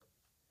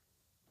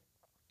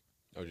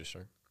Oh, just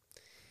sure.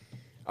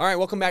 All right,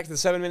 welcome back to the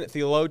 7-Minute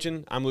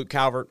Theologian. I'm Luke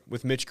Calvert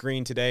with Mitch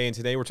Green today, and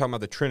today we're talking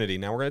about the Trinity.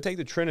 Now, we're going to take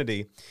the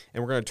Trinity,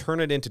 and we're going to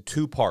turn it into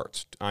two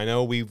parts. I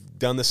know we've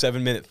done the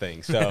 7-minute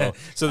thing, so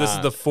so this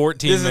is the 14-minute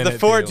This is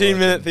the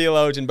 14-minute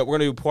Theologian, but we're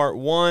going to do part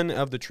one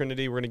of the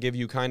Trinity. We're going to give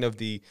you kind of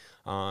the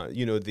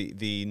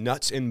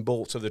nuts and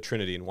bolts of the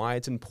Trinity and why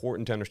it's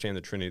important to understand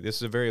the Trinity. This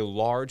is a very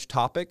large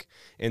topic,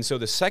 and so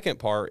the second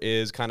part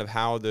is kind of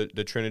how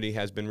the Trinity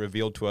has been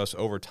revealed to us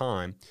over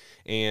time,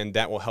 and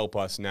that will help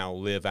us now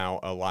live out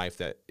a life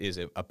that is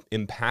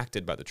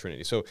impacted by the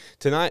Trinity. So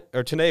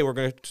today we're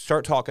going to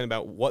start talking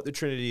about what the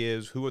Trinity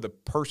is, who are the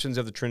persons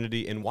of the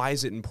Trinity, and why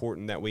is it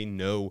important that we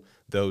know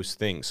those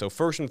things. So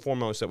first and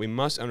foremost that we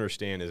must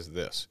understand is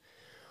this.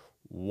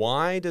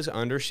 Why does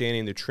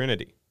understanding the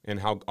Trinity and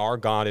how our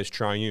God is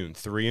triune,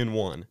 3 in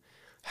 1,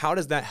 how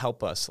does that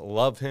help us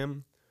love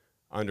Him,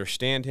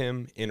 understand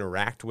Him,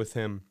 interact with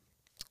Him?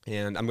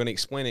 And I'm going to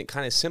explain it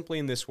kind of simply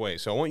in this way.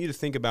 So I want you to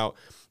think about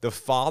the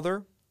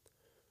Father,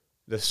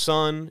 the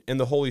Son, and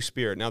the Holy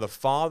Spirit. Now, the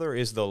Father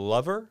is the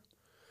lover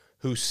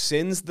who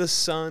sends the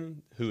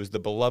Son, who is the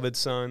beloved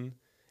Son,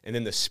 and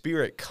then the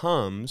Spirit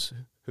comes,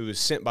 who is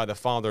sent by the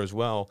Father as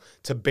well,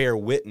 to bear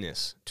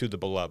witness to the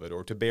beloved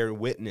or to bear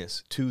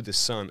witness to the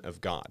Son of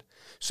God.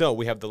 So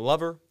we have the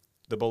lover,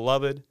 the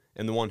beloved,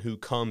 and the one who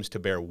comes to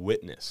bear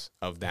witness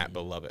of that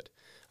beloved.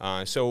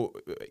 So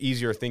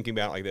easier thinking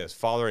about it like this.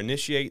 Father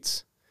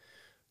initiates,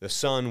 the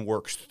Son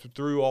works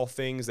through all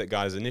things that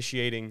God is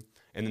initiating,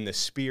 and then the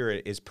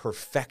Spirit is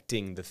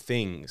perfecting the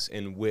things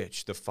in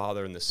which the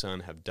Father and the Son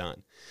have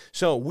done.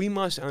 So we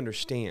must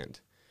understand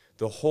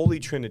the Holy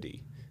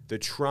Trinity, the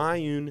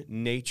triune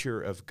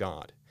nature of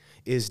God,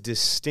 is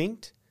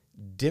distinct,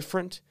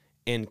 different,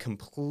 and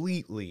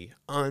completely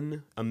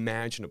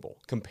unimaginable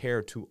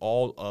compared to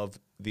all of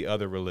the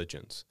other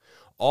religions.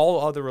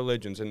 All other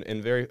religions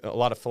and a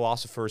lot of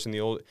philosophers in the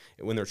old,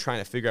 when they're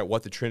trying to figure out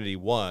what the Trinity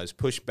was,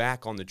 push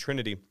back on the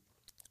Trinity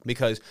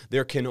because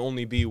there can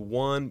only be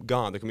one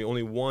God. There can be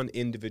only one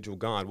individual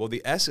God. Well,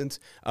 the essence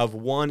of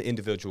one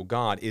individual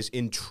God is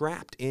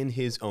entrapped in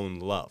His own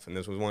love. And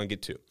that's what we want to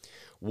get to.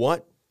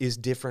 What is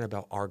different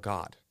about our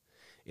God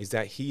is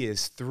that He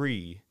is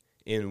 3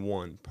 in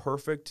 1,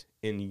 perfect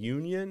in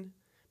union,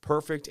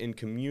 perfect in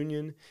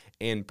communion,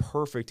 and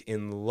perfect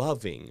in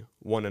loving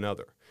one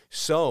another.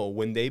 So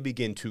when they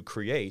begin to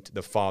create,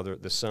 the Father,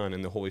 the Son,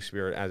 and the Holy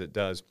Spirit, as it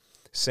does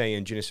say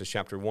in Genesis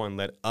chapter 1,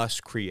 let us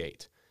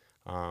create.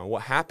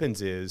 What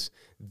happens is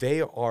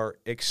they are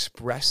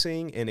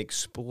expressing and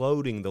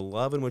exploding the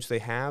love in which they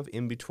have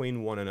in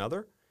between one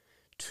another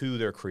to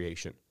their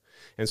creation.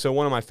 And so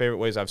one of my favorite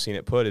ways I've seen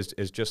it put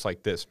is just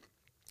like this.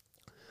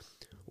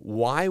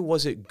 Why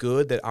was it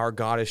good that our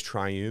God is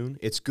triune?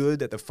 It's good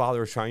that the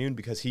Father is triune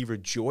because He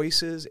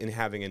rejoices in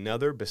having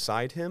another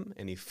beside Him,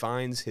 and He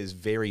finds His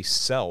very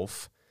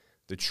self,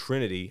 the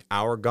Trinity,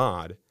 our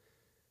God,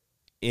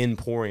 in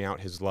pouring out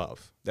His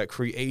love. That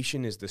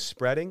creation is the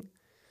spreading,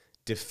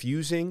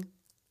 diffusing,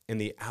 and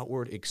the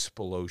outward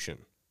explosion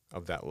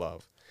of that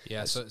love.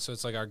 Yeah, so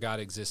it's like our God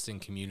exists in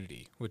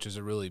community, which is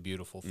a really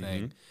beautiful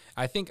thing.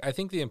 Mm-hmm. I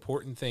think the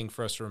important thing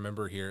for us to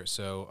remember here,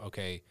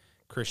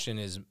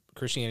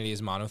 Christianity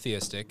is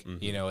monotheistic.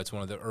 Mm-hmm. You know, it's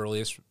one of the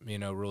earliest,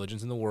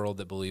 religions in the world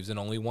that believes in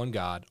only one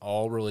God.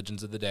 All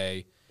religions of the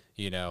day,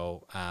 they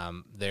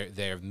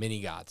have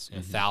many gods,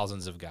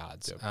 thousands of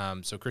gods.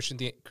 Yep. So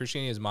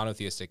Christianity is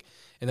monotheistic,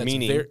 and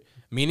that's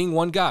meaning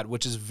one God,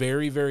 which is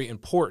very, very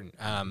important.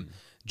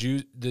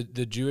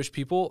 The Jewish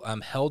people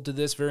held to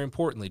this very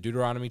importantly.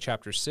 Deuteronomy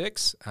chapter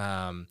 6.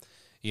 I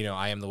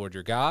am the Lord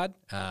your God.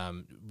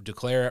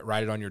 Declare it,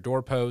 write it on your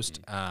doorpost.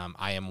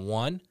 I am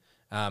one.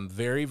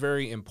 Very,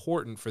 very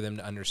important for them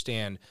to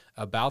understand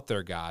about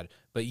their God.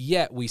 But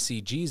yet we see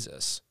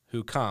Jesus,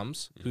 who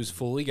comes, who's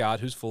fully God,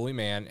 who's fully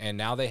man, and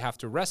now they have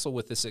to wrestle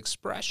with this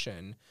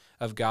expression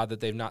of God that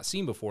they've not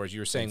seen before. As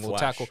you were saying,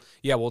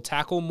 we'll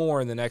tackle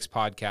more in the next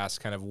podcast,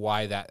 kind of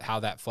how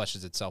that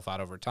fleshes itself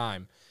out over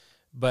time.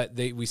 But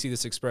we see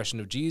this expression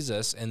of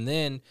Jesus, and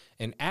then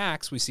in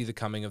Acts, we see the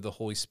coming of the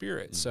Holy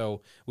Spirit.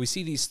 So we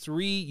see these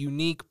 3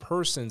 unique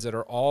persons that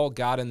are all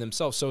God in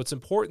themselves. So it's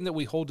important that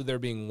we hold to there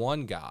being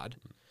one God,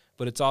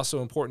 but it's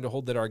also important to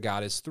hold that our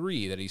God is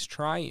 3, that He's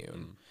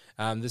triune.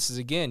 This is,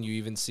 again, you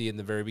even see in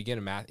the very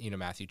beginning,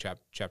 Matthew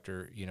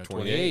chapter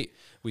 28,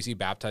 we see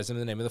baptized in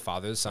the name of the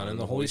Father, the Son, and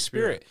the Holy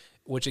Spirit,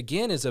 which,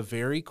 again, is a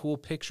very cool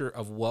picture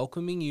of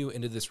welcoming you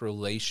into this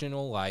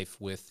relational life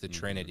with the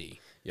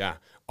Trinity. Yeah.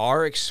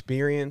 Our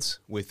experience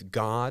with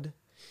God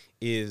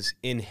is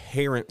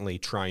inherently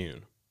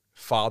triune.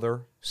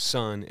 Father,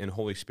 Son, and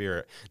Holy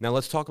Spirit. Now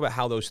let's talk about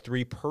how those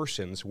 3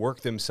 persons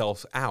work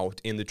themselves out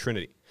in the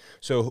Trinity.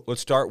 So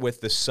let's start with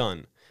the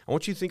Son. I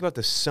want you to think about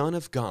the Son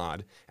of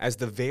God as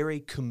the very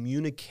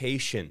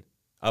communication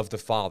of the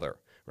Father,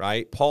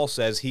 right? Paul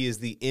says He is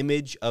the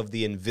image of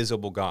the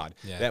invisible God.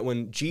 Yeah. That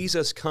when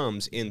Jesus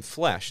comes in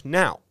flesh,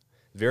 now,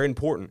 very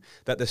important,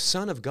 that the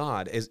Son of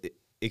God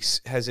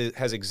has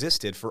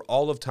existed for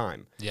all of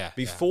time.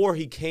 Before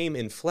He came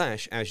in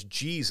flesh as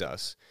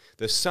Jesus,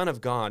 the Son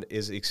of God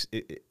is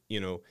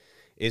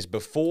is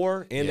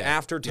before and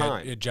after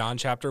time. Yeah, John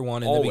chapter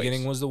 1, in Always. the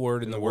beginning was the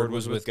Word, and the Word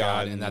was with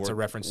God, and that's a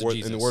reference to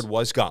Jesus. And the Word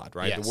was God,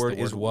 right? Yes, the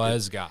Word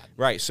was God.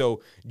 Right,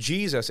 so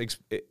Jesus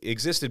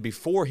existed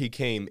before he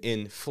came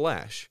in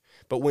flesh,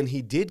 but when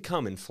he did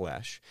come in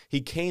flesh,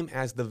 he came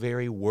as the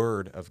very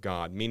Word of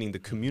God, meaning the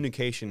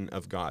communication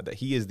of God, that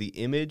he is the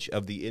image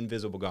of the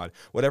invisible God.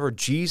 Whatever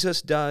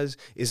Jesus does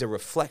is a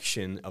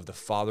reflection of the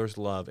Father's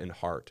love and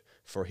heart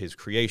for his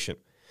creation.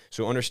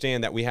 So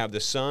understand that we have the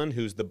Son,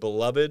 who's the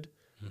beloved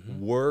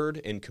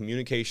Word and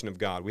communication of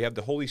God. We have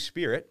the Holy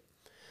Spirit.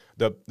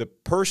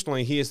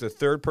 Personally, he is the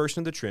third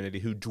person of the Trinity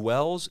who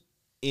dwells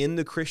in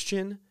the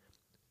Christian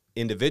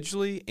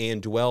individually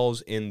and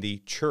dwells in the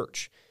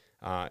church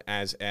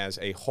as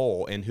a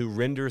whole, and who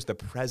renders the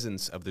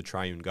presence of the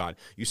triune God.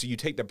 You see, you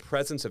take the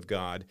presence of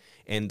God,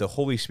 and the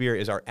Holy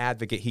Spirit is our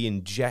advocate. He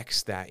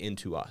injects that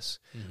into us,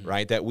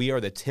 right? That we are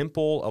the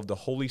temple of the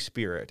Holy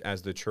Spirit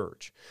as the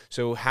church.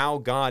 So how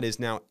God is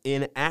now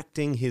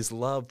enacting his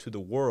love to the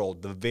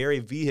world, the very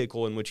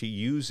vehicle in which he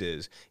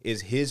uses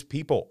is his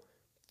people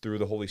through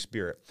the Holy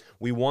Spirit.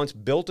 We once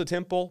built a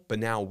temple, but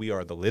now we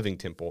are the living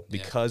temple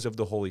because of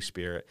the Holy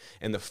Spirit.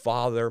 And the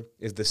Father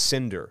is the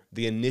sender,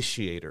 the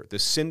initiator. The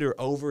sender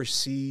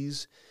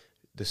oversees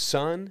the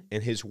Son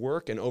and his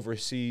work and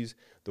oversees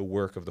the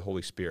work of the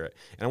Holy Spirit.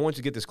 And I want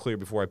to get this clear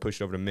before I push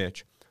it over to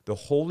Mitch. The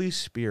Holy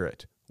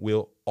Spirit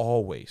will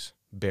always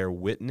bear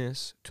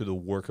witness to the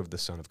work of the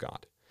Son of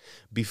God.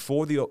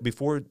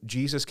 Before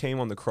Jesus came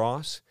on the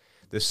cross,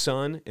 the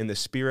Son and the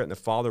Spirit and the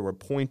Father were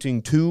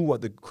pointing to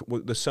what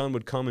the Son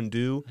would come and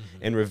do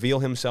and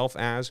reveal himself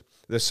as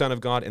the Son of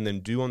God and then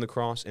do on the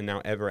cross. And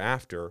now ever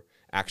after,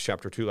 Acts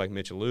chapter 2, like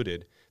Mitch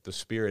alluded, the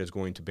Spirit is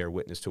going to bear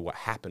witness to what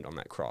happened on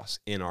that cross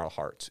in our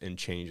hearts and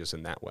change us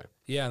in that way.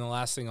 Yeah, and the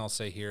last thing I'll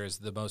say here is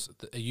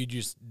you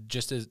just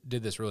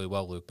did this really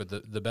well, Luke, but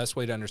the best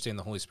way to understand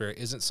the Holy Spirit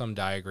isn't some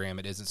diagram,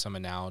 it isn't some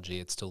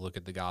analogy, it's to look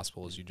at the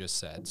gospel, as you just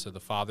said. So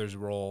the Father's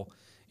role,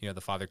 the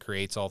Father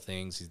creates all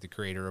things, he's the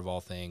creator of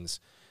all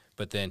things,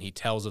 but then he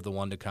tells of the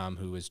one to come,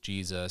 who is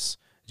Jesus.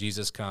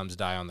 Jesus comes,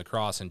 die on the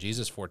cross, and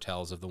Jesus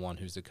foretells of the one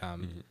who's to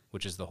come,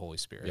 which is the Holy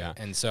Spirit. Yeah.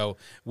 And so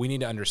we need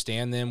to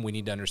understand them. We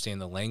need to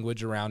understand the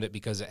language around it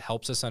because it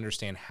helps us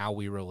understand how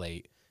we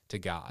relate to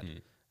God.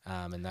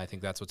 And I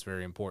think that's what's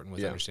very important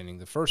with understanding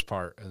the first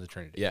part of the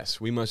Trinity.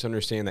 Yes, we must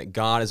understand that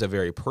God is a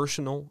very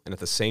personal and at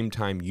the same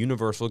time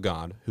universal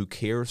God who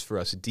cares for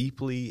us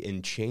deeply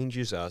and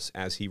changes us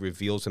as he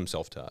reveals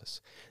himself to us.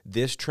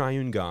 This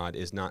triune God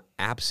is not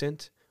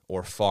absent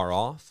or far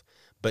off,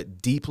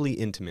 but deeply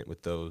intimate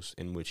with those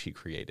in which he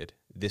created.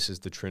 This is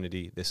the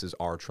Trinity. This is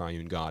our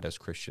triune God as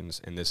Christians,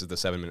 and this is the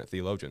 7-Minute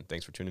Theologian.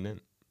 Thanks for tuning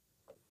in.